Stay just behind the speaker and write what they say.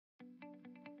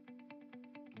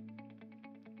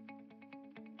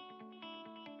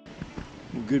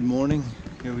Well, good morning.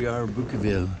 Here we are,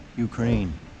 Bukovel,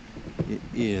 Ukraine. It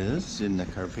is in the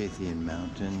Carpathian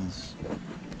Mountains,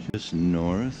 just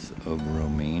north of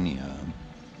Romania.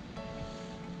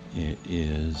 It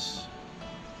is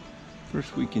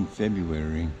first week in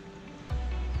February,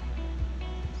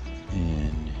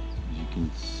 and as you can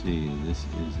see, this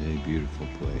is a beautiful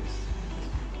place.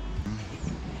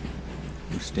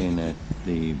 We're staying at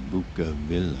the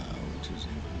Bukovel, which is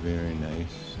a very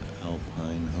nice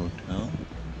alpine hotel.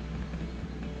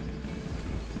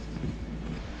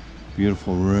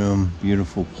 Beautiful room,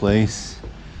 beautiful place,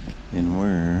 and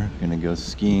we're gonna go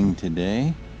skiing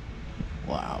today.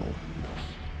 Wow.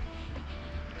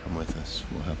 Come with us,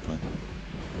 we'll have fun.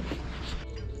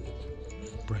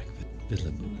 Breakfast,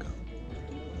 Villa Buka.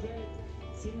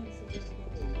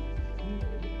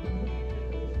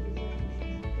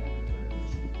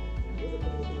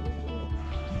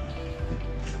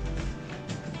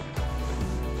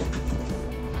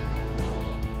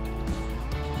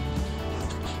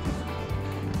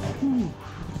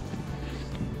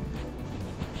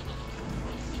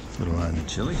 A little on the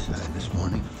chilly side this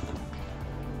morning.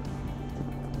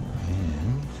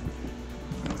 And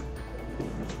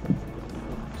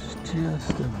it's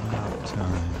just about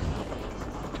time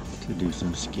to do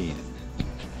some skiing.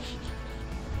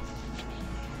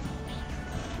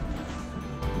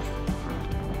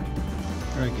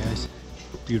 Alright guys,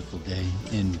 beautiful day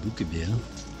in Bukovel.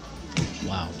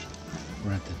 Wow,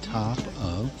 we're at the top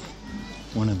of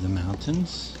one of the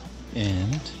mountains,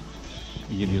 and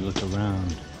I'll give you a look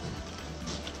around.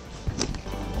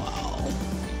 Wow,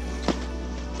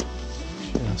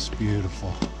 just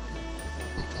beautiful.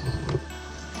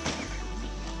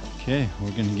 Okay,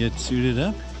 we're gonna get suited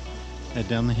up, head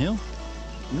down the hill.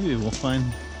 Maybe we'll find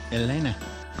Elena.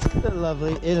 The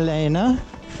lovely Elena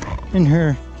in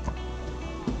her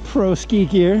pro ski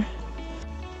gear.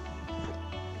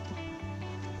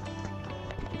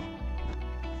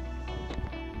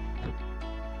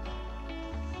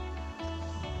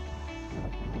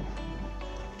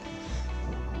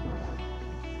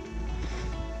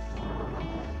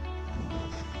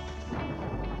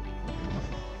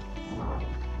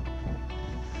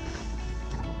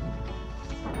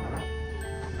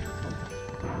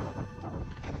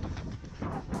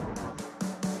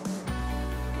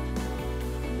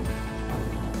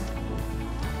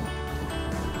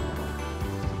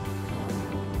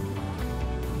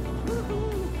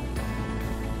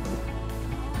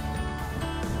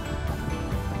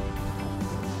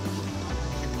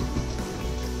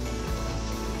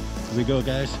 Here we go,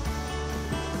 guys.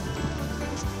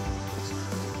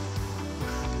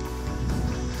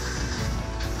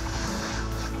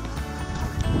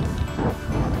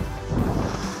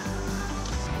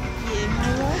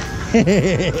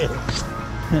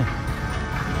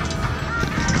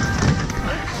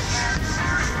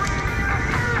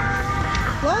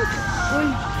 What?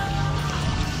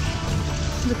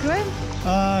 The crane?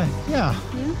 Yeah. Yeah.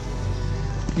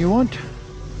 You want?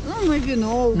 Oh, maybe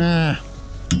no. Nah.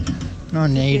 No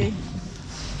need.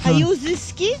 Okay. I use this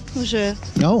ski? Уже?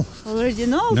 No. Already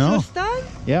no? No. First time?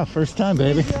 Yeah, first time,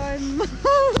 baby. I'm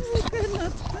very,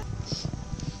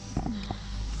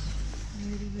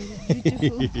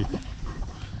 very beautiful.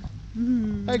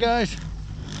 Hi, guys.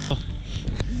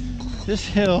 This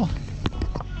hill,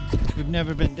 we've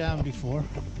never been down before,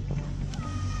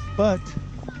 but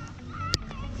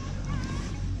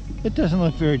it doesn't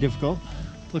look very difficult.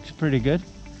 Looks pretty good.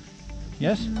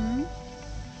 Yes? Mm-hmm.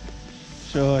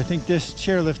 So I think this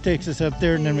chairlift takes us up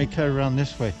there, and then we cut around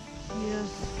this way. Yes.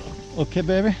 Okay,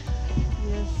 baby?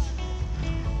 Yes.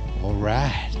 All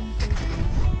right.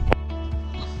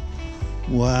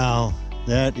 Wow,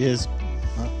 that is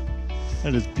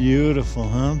beautiful,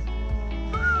 huh?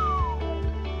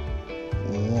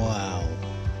 Wow.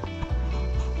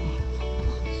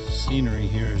 Scenery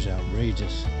here is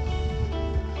outrageous.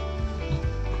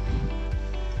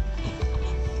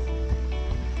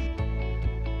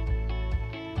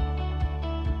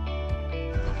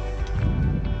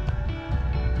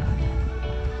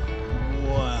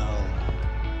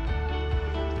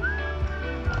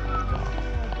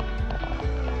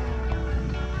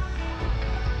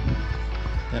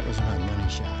 That was my money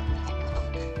shot.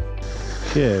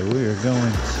 Okay, we are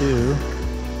going to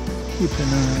keep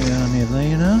an eye on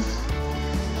Elena.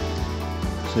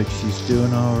 Looks like she's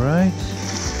doing all right.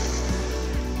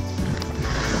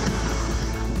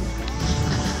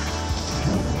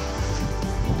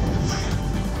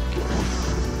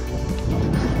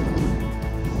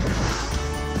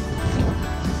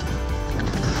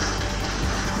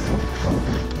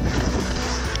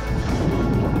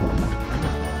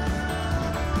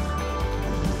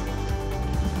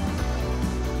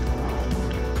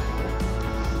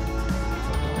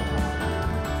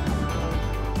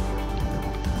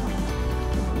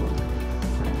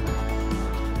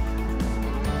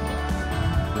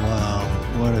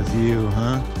 What a view,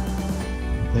 huh?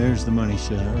 There's the money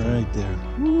shot right there.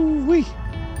 Woo-wee!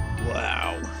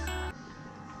 Wow.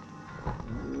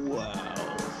 Wow.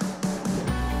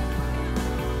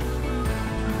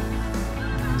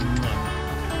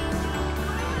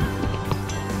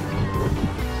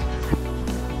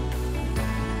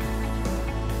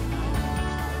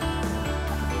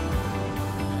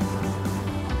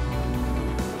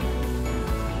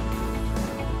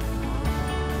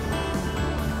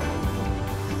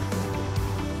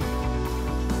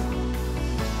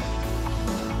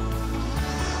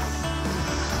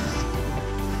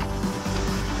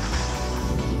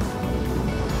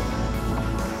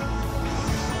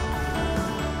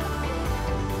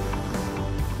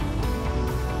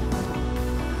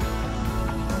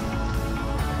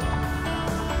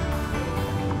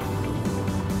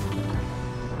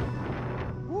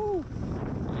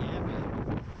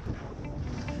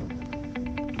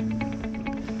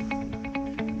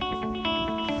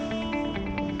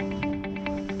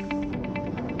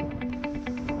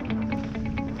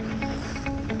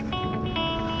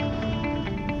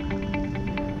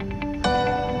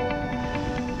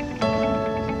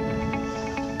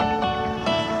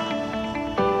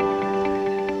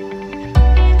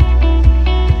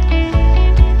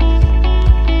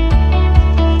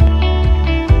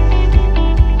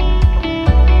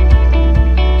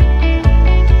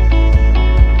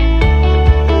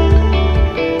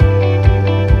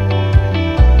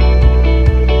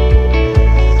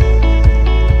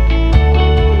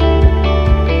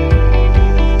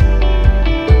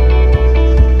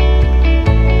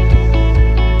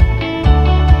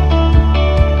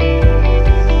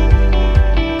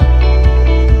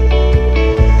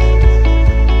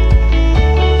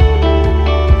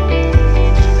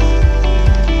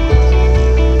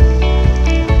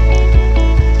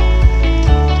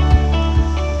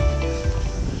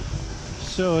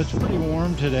 So it's pretty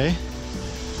warm today,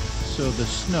 so the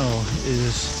snow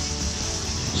is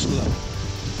slow.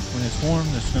 When it's warm,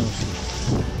 the snow is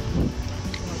slow.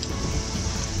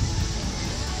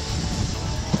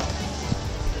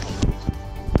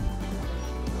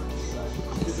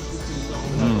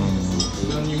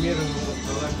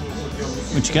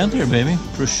 What you got there, baby?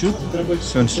 Prosciutto?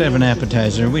 So instead of an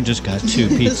appetizer, we just got 2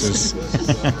 pizzas.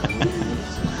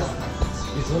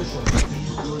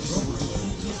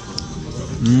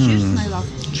 Cheers, my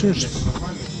love. Cheers.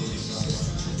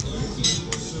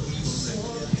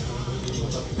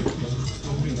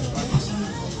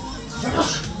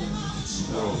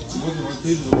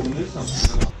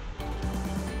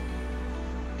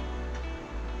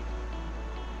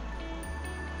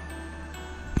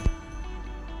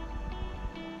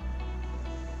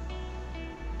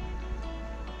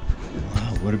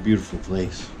 Wow, what a beautiful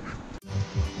place.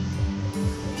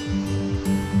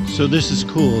 So this is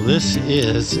cool. This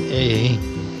is a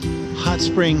hot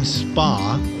spring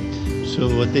spa.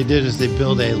 So what they did is they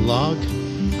built a log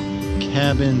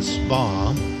cabin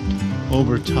spa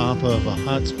over top of a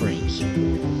hot springs.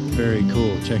 Very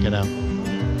cool. Check it out.